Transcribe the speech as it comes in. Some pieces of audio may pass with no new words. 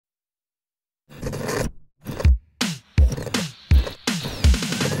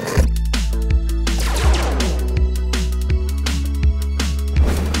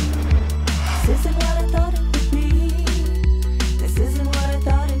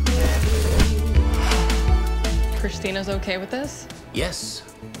Kristina's okay with this? Yes,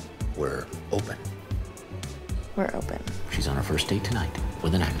 we're open. We're open. She's on her first date tonight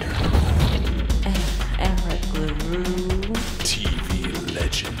with an actor. Eric LaRue. TV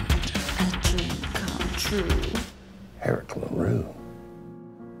legend. A dream come true. Eric LaRue.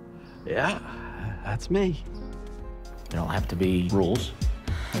 Yeah, that's me. There'll have to be rules.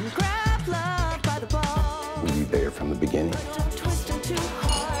 Were you there from the beginning?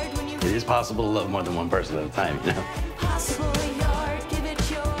 It is possible to love more than one person at a time, you know?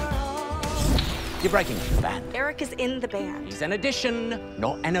 You're breaking up the band. Eric is in the band. He's an addition,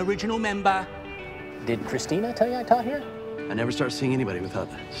 not an original member. Did Kristina tell you I taught here? I never start seeing anybody without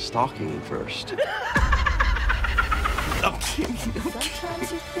stalking first. I'm kidding.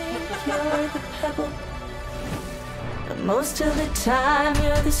 Sometimes you think you're the pebble, but most of the time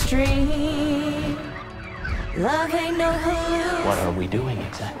you're the stream. Love ain't no hallucination. What are we doing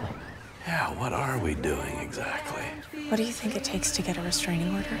exactly? Yeah, what are we doing exactly? What do you think it takes to get a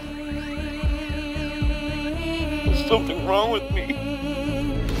restraining order? There's something wrong with me.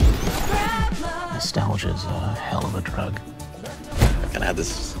 Nostalgia's a hell of a drug. Can I have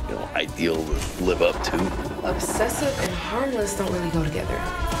this, ideal to live up to? Obsessive and harmless don't really go together.